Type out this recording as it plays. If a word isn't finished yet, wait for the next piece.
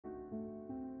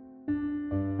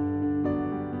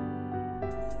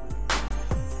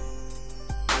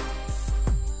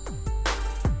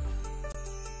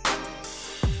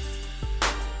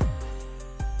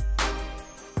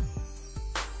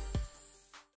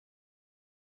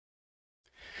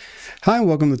Hi, and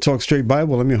welcome to Talk Straight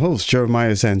Bible. I'm your host,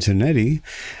 Jeremiah Santonetti.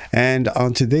 And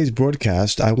on today's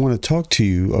broadcast, I want to talk to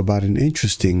you about an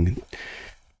interesting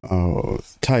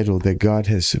title that God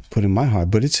has put in my heart,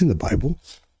 but it's in the Bible.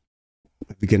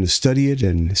 I began to study it,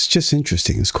 and it's just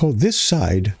interesting. It's called This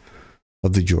Side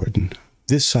of the Jordan.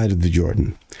 This Side of the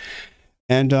Jordan.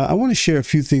 And I want to share a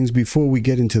few things before we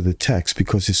get into the text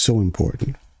because it's so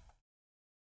important.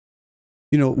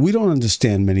 You know, we don't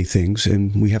understand many things,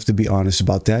 and we have to be honest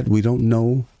about that. We don't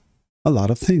know a lot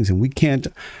of things, and we can't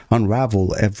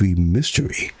unravel every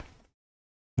mystery.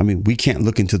 I mean, we can't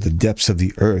look into the depths of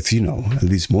the earth, at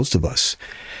least most of us,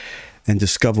 and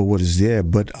discover what is there.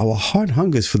 But our heart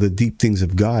hungers for the deep things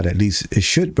of God. At least it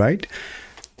should, right?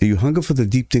 Do you hunger for the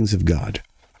deep things of God?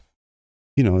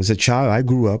 As a child, I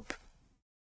grew up,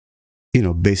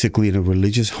 basically in a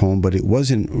religious home, but it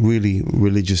wasn't really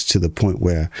religious to the point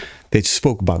where they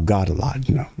spoke about God a lot.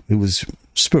 It was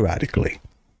sporadically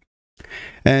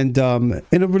and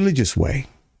in a religious way.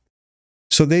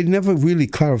 So they never really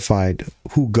clarified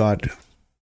who God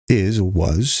is or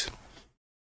was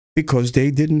because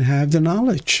they didn't have the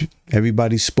knowledge.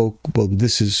 Everybody spoke, well,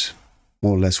 this is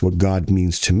more or less what God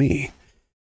means to me.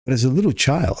 But as a little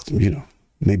child,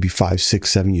 maybe 5, 6,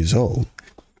 7 years old,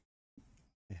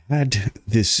 had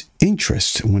this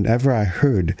interest whenever I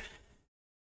heard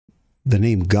the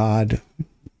name God,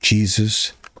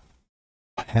 Jesus,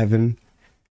 heaven.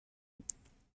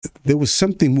 There was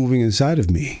something moving inside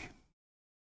of me.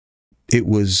 It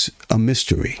was a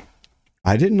mystery.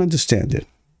 I didn't understand it.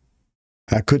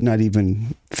 I could not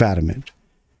even fathom it.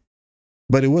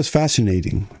 But it was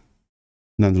fascinating,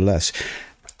 nonetheless.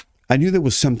 I knew there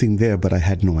was something there, but I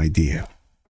had no idea.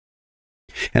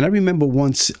 And I remember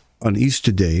once on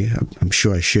Easter Day, I'm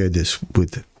sure I shared this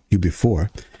with you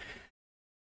before,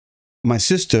 my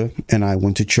sister and I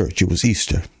went to church. It was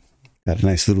Easter. Had a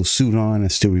nice little suit on. I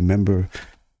still remember,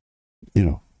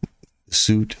 the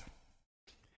suit.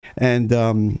 And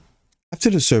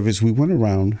after the service, we went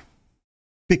around,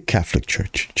 big Catholic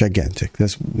church, gigantic.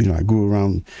 That's, I grew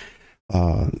around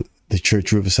the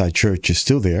church, Riverside Church is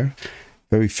still there.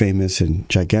 Very famous and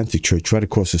gigantic church. Right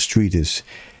across the street is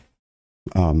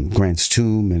Grant's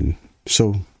tomb, and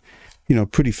so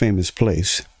pretty famous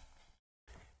place.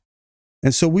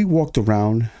 And so we walked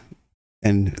around,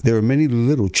 and there are many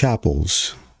little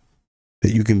chapels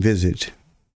that you can visit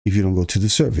if you don't go to the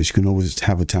service. You can always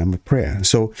have a time of prayer.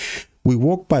 So we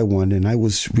walked by one, and I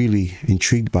was really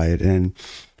intrigued by it. And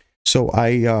so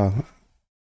I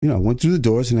went through the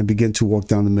doors, and I began to walk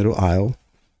down the middle aisle.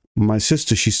 My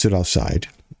sister, she stood outside.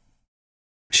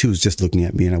 She was just looking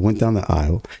at me, and I went down the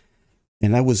aisle.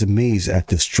 And I was amazed at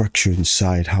the structure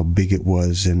inside, how big it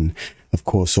was, and of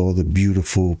course, all the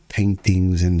beautiful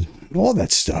paintings and all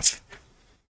that stuff.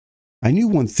 I knew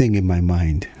one thing in my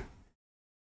mind.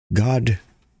 God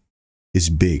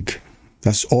is big.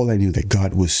 That's all I knew, that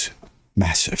God was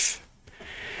massive.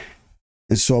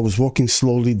 And so I was walking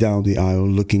slowly down the aisle,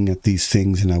 looking at these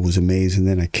things, and I was amazed. And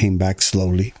then I came back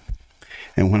slowly.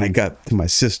 And when I got to my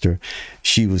sister,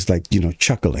 she was like,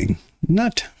 chuckling.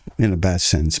 Not in a bad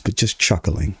sense, but just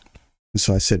chuckling. And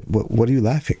so I said, what are you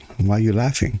laughing? Why are you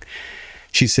laughing?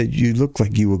 She said, you look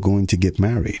like you were going to get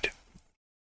married.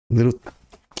 Little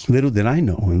did I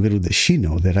know, and little did she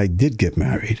know, that I did get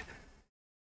married.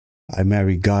 I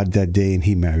married God that day, and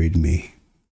he married me.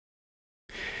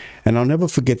 And I'll never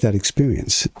forget that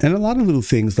experience. And a lot of little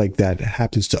things like that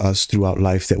happens to us throughout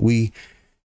life that we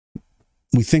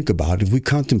think about. If we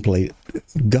contemplate,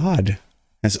 God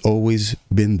has always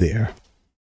been there.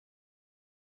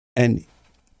 And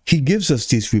he gives us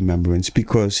this remembrance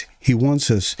because he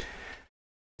wants us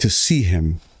to see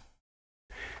him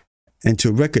and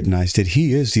to recognize that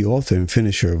he is the author and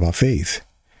finisher of our faith.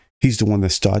 He's the one that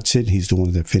starts it. He's the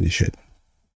one that finishes it.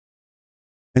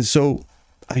 And so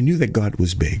I knew that God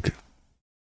was big.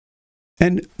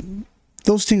 And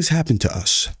those things happen to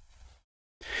us.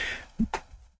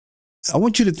 I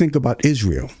want you to think about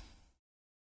Israel.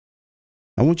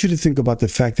 I want you to think about the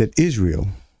fact that Israel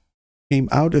came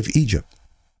out of Egypt.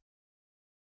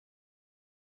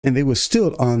 And they were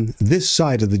still on this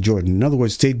side of the Jordan. In other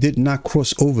words, they did not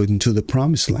cross over into the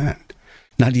promised land.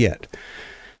 Not yet.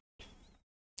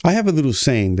 I have a little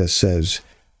saying that says,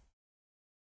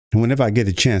 and whenever I get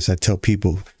a chance, I tell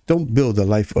people, don't build a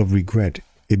life of regret.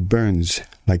 It burns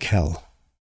like hell.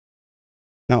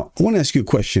 Now, I want to ask you a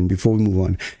question before we move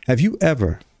on. Have you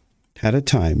ever had a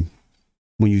time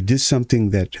when you did something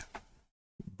that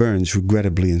burns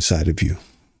regrettably inside of you?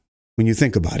 When you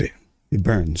think about it, it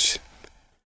burns.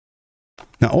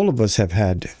 Now, all of us have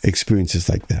had experiences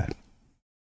like that.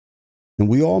 And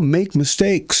we all make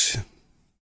mistakes.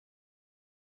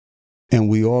 And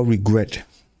we all regret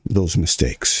those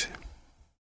mistakes.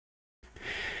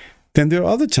 Then there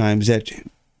are other times that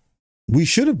we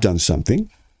should have done something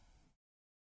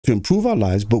to improve our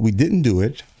lives, but we didn't do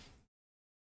it.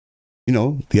 You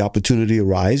know, the opportunity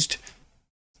arose,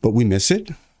 but we miss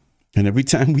it. And every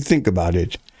time we think about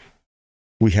it,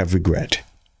 we have regret.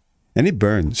 And it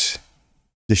burns.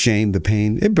 The shame, the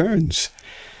pain, it burns.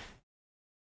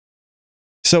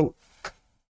 So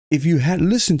if you had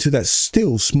listened to that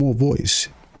still small voice,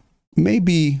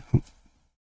 maybe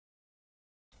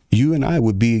you and I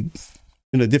would be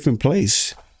in a different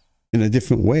place, in a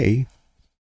different way,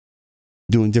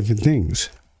 doing different things.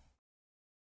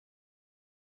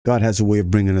 God has a way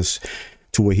of bringing us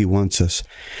to where he wants us.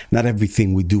 Not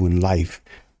everything we do in life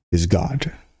is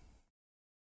God,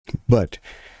 but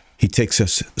he takes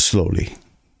us slowly.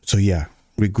 So yeah,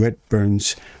 regret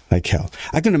burns like hell.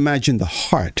 I can imagine the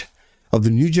heart of the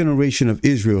new generation of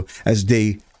Israel as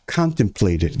they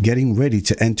contemplated getting ready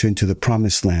to enter into the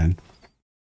promised land.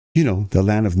 You know, the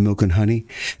land of milk and honey.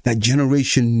 That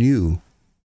generation knew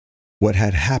what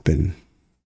had happened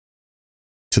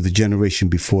to the generation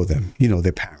before them. You know,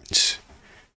 their parents,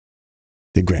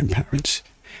 their grandparents,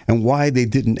 and why they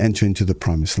didn't enter into the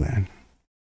promised land.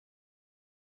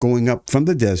 Going up from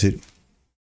the desert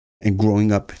and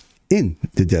growing up in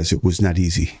the desert was not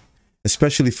easy,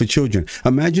 especially for children.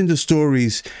 Imagine the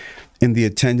stories in the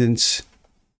attendance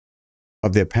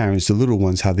of their parents, the little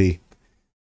ones, how they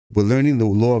were learning the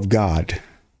law of God.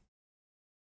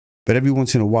 But every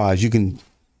once in a while, you can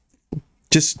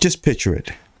just picture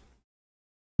it.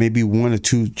 Maybe one or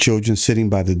two children sitting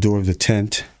by the door of the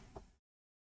tent.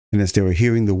 And as they were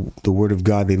hearing the word of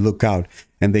God, they look out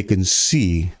and they can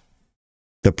see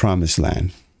the promised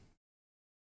land.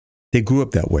 They grew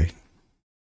up that way.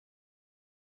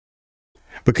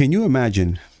 But can you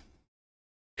imagine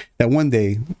that one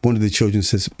day, one of the children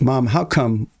says, "Mom, how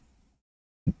come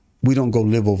we don't go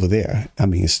live over there? I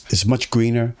mean, it's much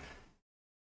greener.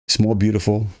 It's more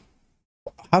beautiful.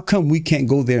 How come we can't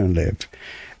go there and live?"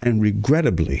 And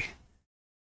regrettably,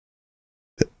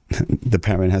 the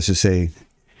parent has to say,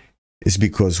 it's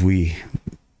because we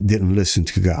didn't listen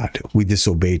to God. We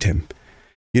disobeyed him.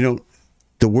 You know,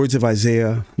 the words of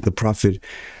Isaiah, the prophet,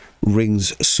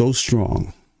 rings so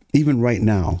strong, even right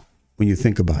now, when you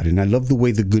think about it. And I love the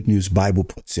way the Good News Bible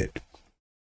puts it.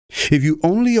 If you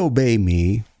only obey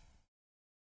me,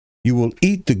 you will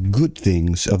eat the good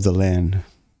things of the land,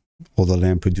 or the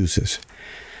land produces.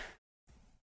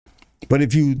 But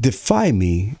if you defy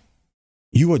me,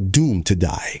 you are doomed to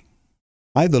die.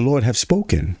 I, the Lord, have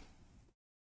spoken.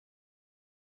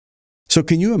 So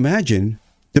can you imagine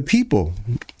the people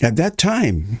at that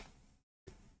time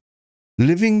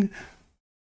living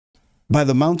by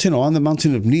the mountain or on the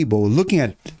mountain of Nebo, looking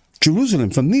at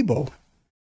Jerusalem from Nebo,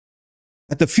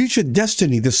 at the future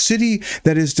destiny, the city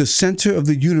that is the center of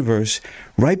the universe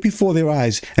right before their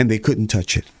eyes, and they couldn't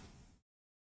touch it.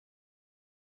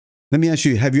 Let me ask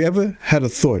you, have you ever had a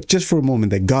thought, just for a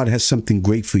moment, that God has something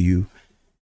great for you?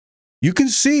 You can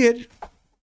see it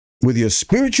with your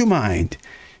spiritual mind.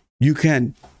 You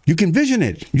can vision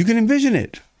it. You can envision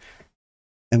it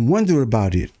and wonder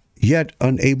about it, yet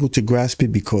unable to grasp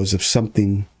it because of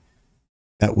something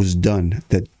that was done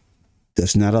that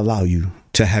does not allow you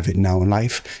to have it now in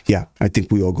life. Yeah, I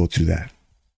think we all go through that.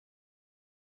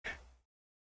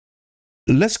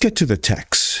 Let's get to the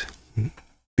text,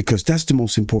 because that's the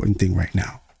most important thing right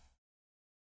now.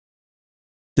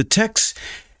 The text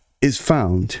is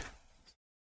found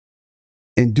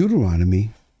in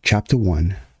Deuteronomy chapter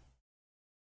 1,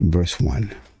 verse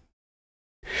 1.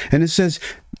 And it says,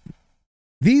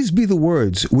 "These be the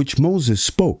words which Moses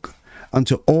spoke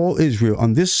unto all Israel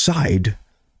on this side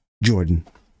Jordan,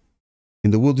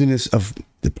 in the wilderness of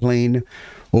the plain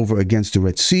over against the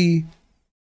Red Sea,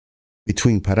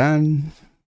 between Paran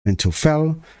and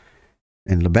Tophel,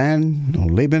 and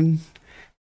Laban,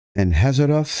 and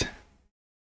Hazeroth,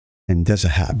 and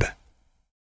Dezahab."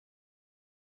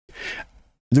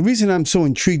 The reason I'm so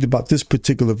intrigued about this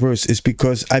particular verse is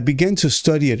because I began to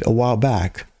study it a while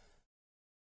back.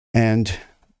 And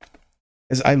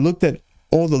as I looked at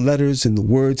all the letters and the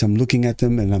words, I'm looking at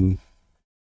them and I'm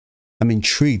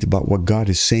intrigued about what God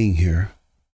is saying here.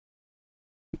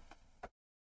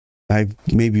 I've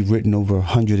maybe written over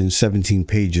 117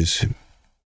 pages,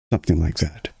 something like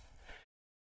that.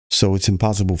 So it's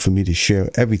impossible for me to share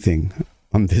everything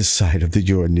on this side of the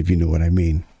Jordan, if you know what I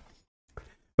mean.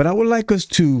 But I would like us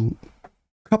to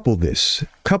couple this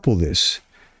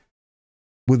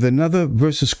with another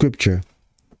verse of scripture.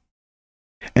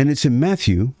 And it's in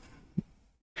Matthew.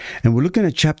 And we're looking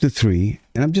at chapter 3.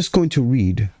 And I'm just going to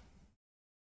read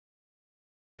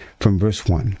from verse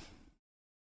 1.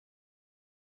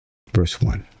 verse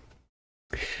 1.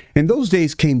 In those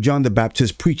days came John the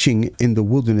Baptist preaching in the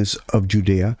wilderness of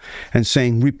Judea and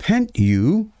saying, Repent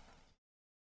you,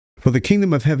 for the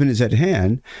kingdom of heaven is at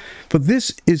hand. For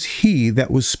this is he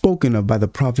that was spoken of by the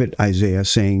prophet Isaiah,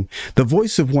 saying, The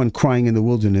voice of one crying in the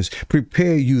wilderness,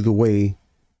 Prepare you the way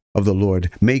of the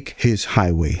Lord, make his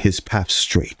highway, his path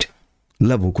straight,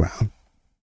 level ground.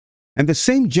 And the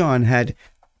same John had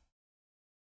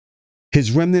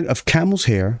his remnant of camel's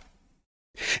hair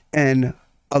and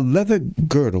a leather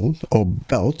girdle or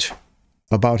belt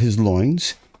about his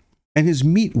loins, and his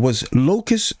meat was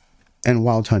locusts and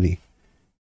wild honey.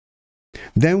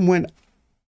 Then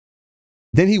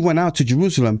he went out to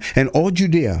Jerusalem and all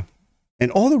Judea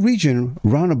and all the region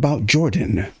round about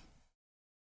Jordan,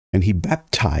 and he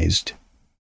baptized,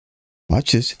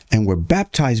 watch this, and were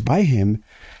baptized by him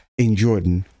in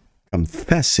Jordan,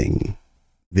 confessing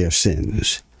their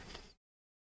sins.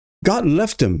 God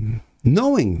left him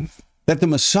knowing that the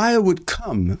Messiah would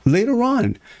come later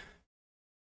on,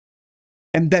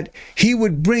 and that he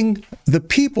would bring the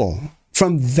people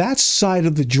from that side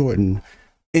of the Jordan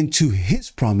into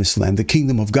his promised land, the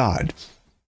kingdom of God.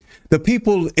 The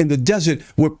people in the desert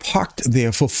were parked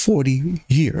there for 40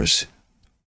 years.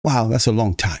 Wow, that's a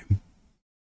long time.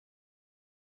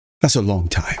 That's a long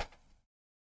time.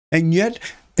 And yet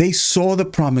they saw the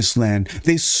promised land.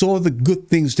 They saw the good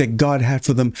things that God had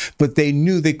for them, but they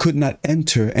knew they could not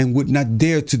enter and would not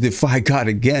dare to defy God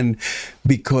again,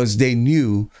 because they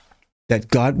knew that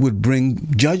God would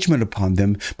bring judgment upon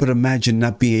them. But imagine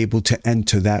not being able to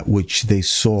enter that which they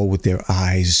saw with their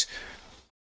eyes.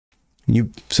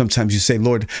 Sometimes you say,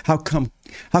 Lord, how come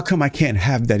I can't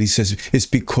have that? He says, it's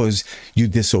because you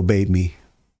disobeyed me.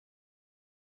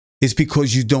 It's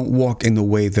because you don't walk in the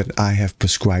way that I have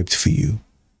prescribed for you.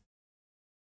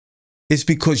 It's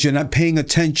because you're not paying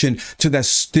attention to that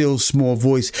still small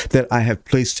voice that I have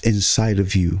placed inside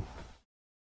of you.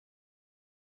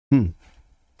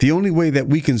 The only way that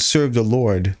we can serve the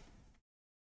Lord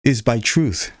is by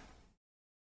truth.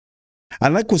 I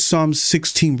like what Psalm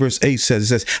 16 verse 8 says.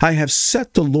 It says, I have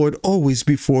set the Lord always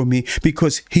before me,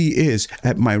 because he is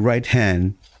at my right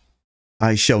hand.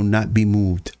 I shall not be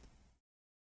moved.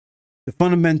 The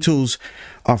fundamentals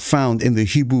are found in the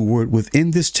Hebrew word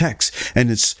within this text,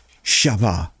 and it's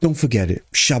Shavah. Don't forget it.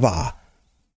 Shavah.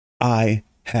 I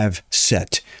have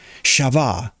set.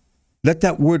 Shavah. Let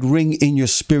that word ring in your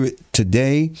spirit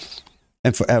today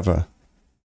and forever.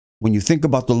 When you think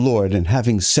about the Lord and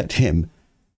having set him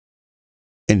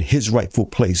in his rightful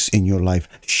place in your life,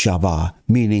 Shavah,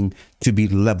 meaning to be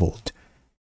leveled,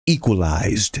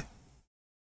 equalized,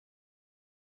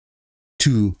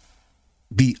 to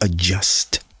be a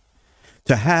just,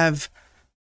 to have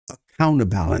a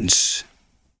counterbalance.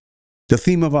 The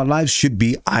theme of our lives should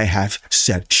be, I have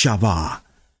set Shavah.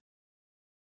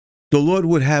 The Lord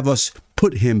would have us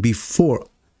put him before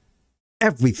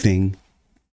everything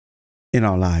in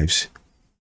our lives.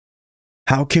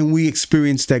 How can we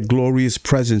experience that glorious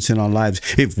presence in our lives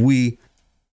if we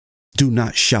do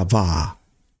not Shavah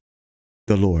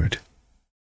the Lord?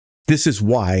 This is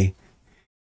why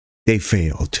they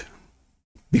failed.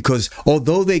 Because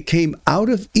although they came out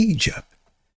of Egypt,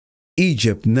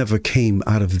 Egypt never came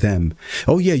out of them.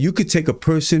 Oh yeah, you could take a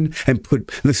person and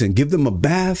give them a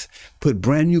bath, put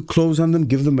brand new clothes on them,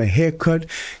 give them a haircut,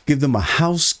 give them a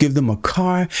house, give them a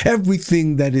car,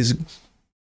 everything that is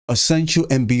essential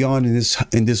and beyond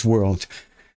in this world.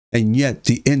 And yet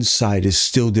the inside is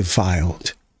still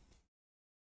defiled.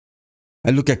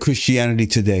 I look at Christianity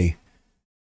today,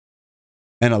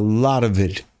 and a lot of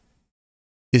it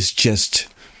is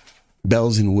just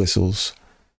bells and whistles.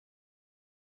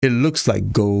 It looks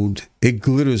like gold, it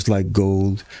glitters like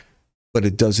gold, but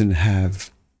it doesn't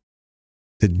have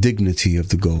the dignity of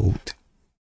the gold.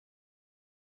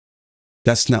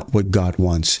 That's not what God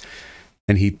wants.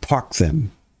 And he parked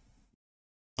them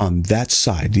on that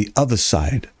side, the other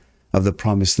side of the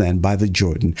promised land by the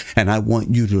Jordan. And I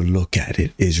want you to look at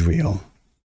it, Israel.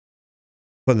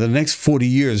 For the next 40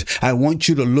 years, I want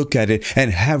you to look at it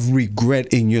and have regret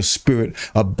in your spirit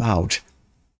about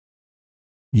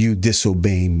you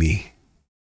disobeying me.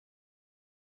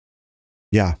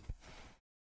 Yeah.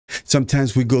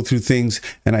 Sometimes we go through things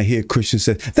and I hear Christians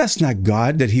say, that's not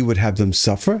God, that he would have them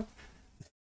suffer.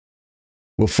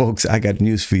 Well, folks, I got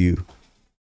news for you.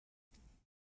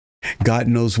 God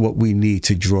knows what we need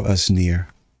to draw us near.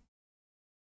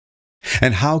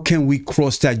 And how can we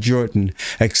cross that Jordan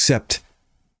except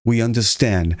we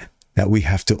understand that we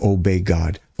have to obey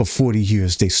God? For 40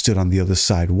 years, they stood on the other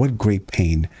side. What great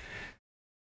pain.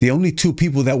 The only two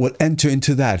people that would enter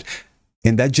into that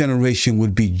in that generation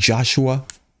would be Joshua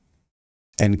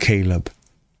and Caleb.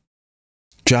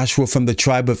 Joshua from the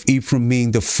tribe of Ephraim,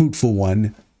 meaning the fruitful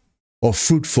one, or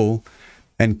fruitful,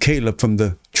 and Caleb from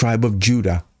the tribe of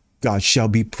Judah. God shall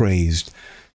be praised.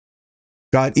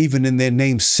 God, even in their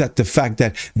names, set the fact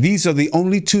that these are the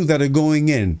only two that are going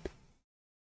in.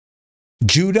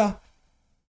 Judah,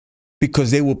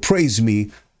 because they will praise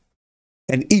me,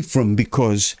 and Ephraim,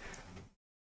 because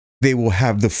they will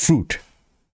have the fruit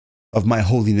of my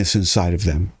holiness inside of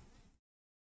them.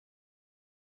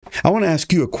 I want to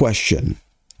ask you a question,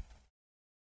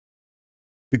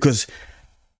 because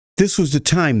this was the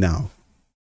time now.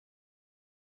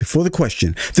 Before the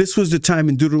question, this was the time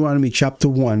in Deuteronomy chapter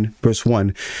 1, verse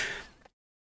 1,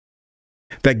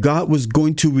 that God was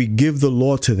going to re-give the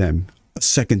law to them a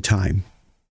second time.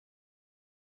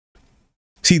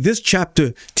 See, this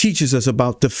chapter teaches us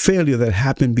about the failure that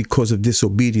happened because of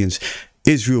disobedience.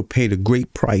 Israel paid a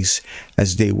great price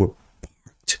as they were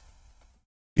parked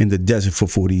in the desert for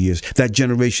 40 years. That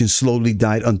generation slowly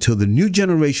died until the new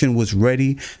generation was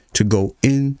ready to go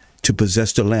in to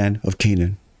possess the land of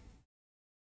Canaan.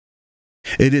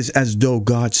 It is as though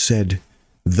God said,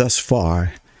 "Thus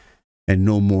far and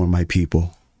no more, my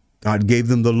people." God gave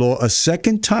them the law a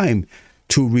second time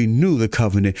to renew the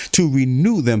covenant, to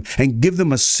renew them and give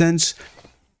them a sense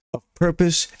of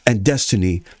purpose and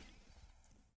destiny.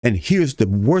 And here's the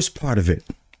worst part of it.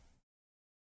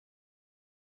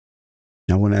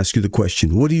 Now I want to ask you the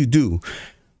question, what do you do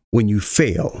when you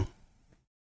fail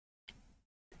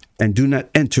and do not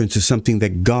enter into something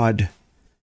that God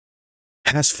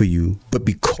has for you, but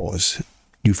because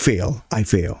you fail, I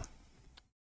fail?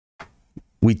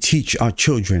 We teach our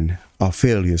children our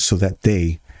failures so that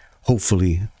they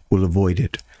hopefully will avoid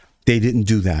it. They didn't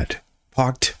do that.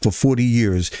 Parked for 40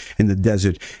 years in the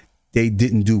desert, they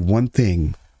didn't do one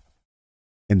thing,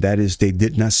 and that is they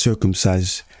did not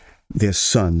circumcise their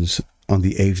sons on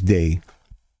the 8th day.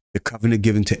 The covenant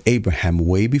given to Abraham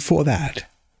way before that.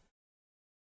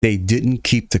 They didn't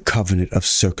keep the covenant of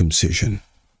circumcision.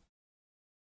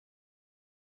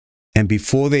 And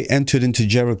before they entered into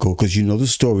Jericho, because you know the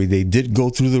story, they did go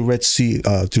through the Red Sea,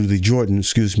 through the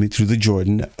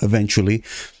Jordan eventually.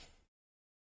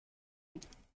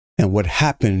 And what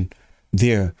happened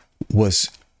there was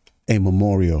a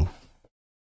memorial.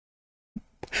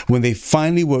 When they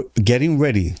finally were getting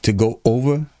ready to go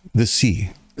over the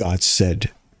sea, God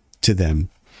said to them,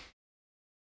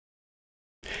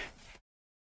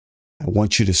 "I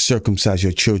want you to circumcise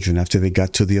your children." After they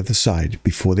got to the other side,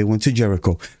 before they went to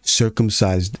Jericho,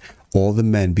 circumcised all the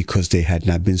men because they had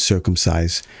not been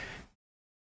circumcised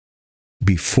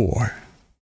before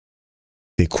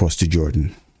they crossed the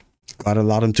Jordan. God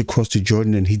allowed them to cross the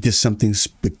Jordan, and he did something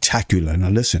spectacular. Now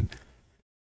listen,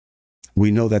 we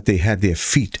know that they had their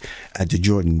feet at the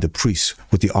Jordan, the priests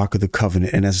with the Ark of the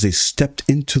Covenant, and as they stepped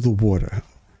into the water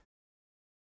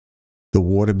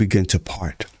began to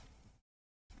part.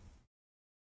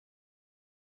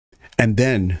 And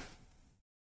then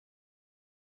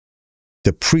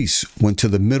the priests went to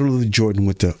the middle of the Jordan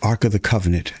with the Ark of the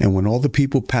Covenant. And when all the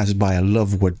people passed by, I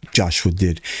love what Joshua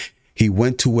did. He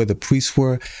went to where the priests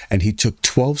were and he took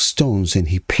 12 stones and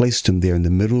he placed them there in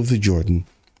the middle of the Jordan.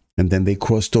 And then they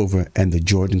crossed over and the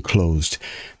Jordan closed.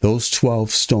 Those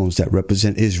 12 stones that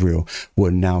represent Israel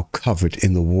were now covered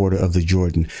in the water of the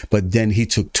Jordan. But then he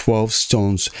took 12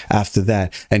 stones after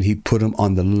that and he put them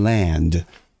on the land,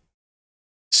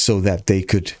 so that they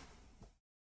could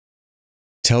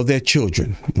tell their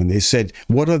children, when they said,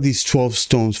 "What are these 12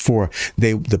 stones for?"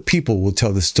 The people will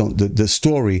tell the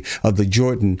story of the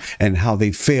Jordan and how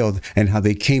they failed and how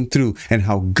they came through and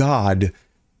how God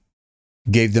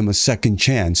gave them a second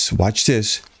chance. Watch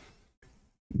this.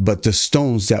 But the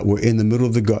stones that were in the middle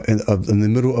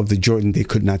of the Jordan, they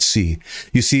could not see.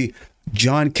 You see,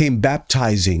 John came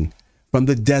baptizing from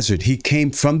the desert. He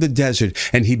came from the desert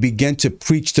and he began to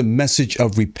preach the message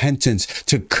of repentance,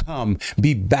 to come,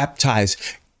 be baptized,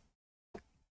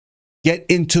 get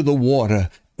into the water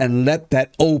and let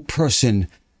that old person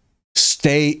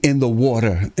stay in the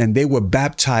water. And they were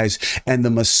baptized and the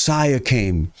Messiah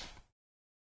came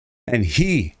and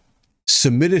he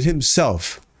submitted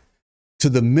himself to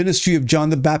the ministry of John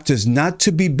the Baptist, not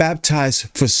to be baptized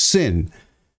for sin,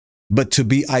 but to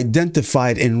be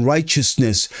identified in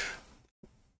righteousness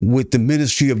with the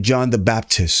ministry of John the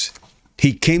Baptist.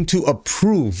 He came to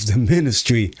approve the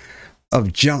ministry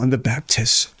of John the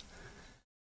Baptist.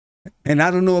 And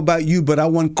I don't know about you, but I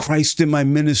want Christ in my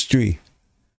ministry.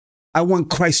 I want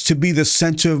Christ to be the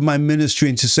center of my ministry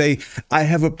and to say, "I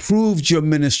have approved your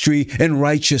ministry in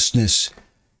righteousness."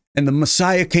 And the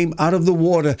Messiah came out of the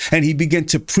water and he began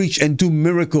to preach and do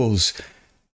miracles.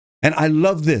 And I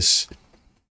love this.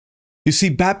 You see,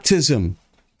 baptism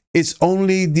It's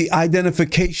only the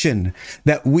identification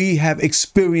that we have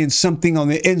experienced something on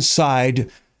the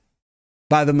inside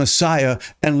by the Messiah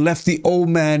and left the old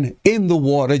man in the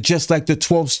water, just like the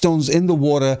 12 stones in the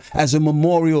water, as a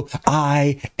memorial.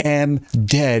 I am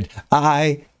dead.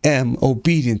 I am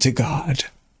obedient to God.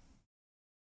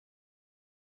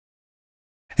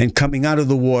 And coming out of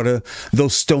the water,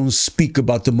 those stones speak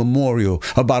about the memorial,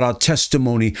 about our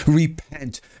testimony.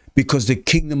 Repent, because the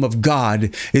kingdom of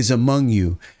God is among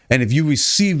you. And if you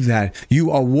receive that,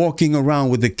 you are walking around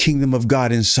with the kingdom of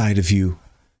God inside of you.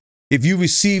 If you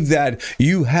receive that,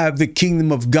 you have the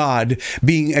kingdom of God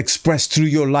being expressed through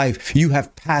your life. You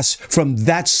have passed from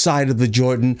that side of the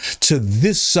Jordan to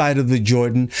this side of the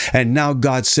Jordan. And now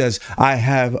God says, I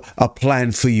have a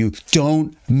plan for you.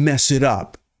 Don't mess it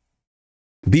up.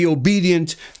 Be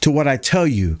obedient to what I tell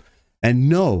you, and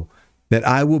know that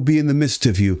I will be in the midst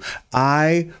of you.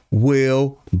 I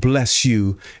will bless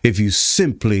you if you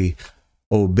simply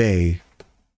obey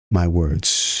my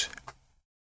words.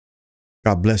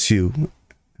 God bless you.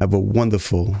 Have a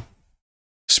wonderful,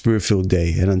 spirit-filled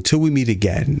day. And until we meet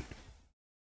again,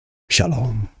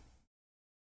 shalom.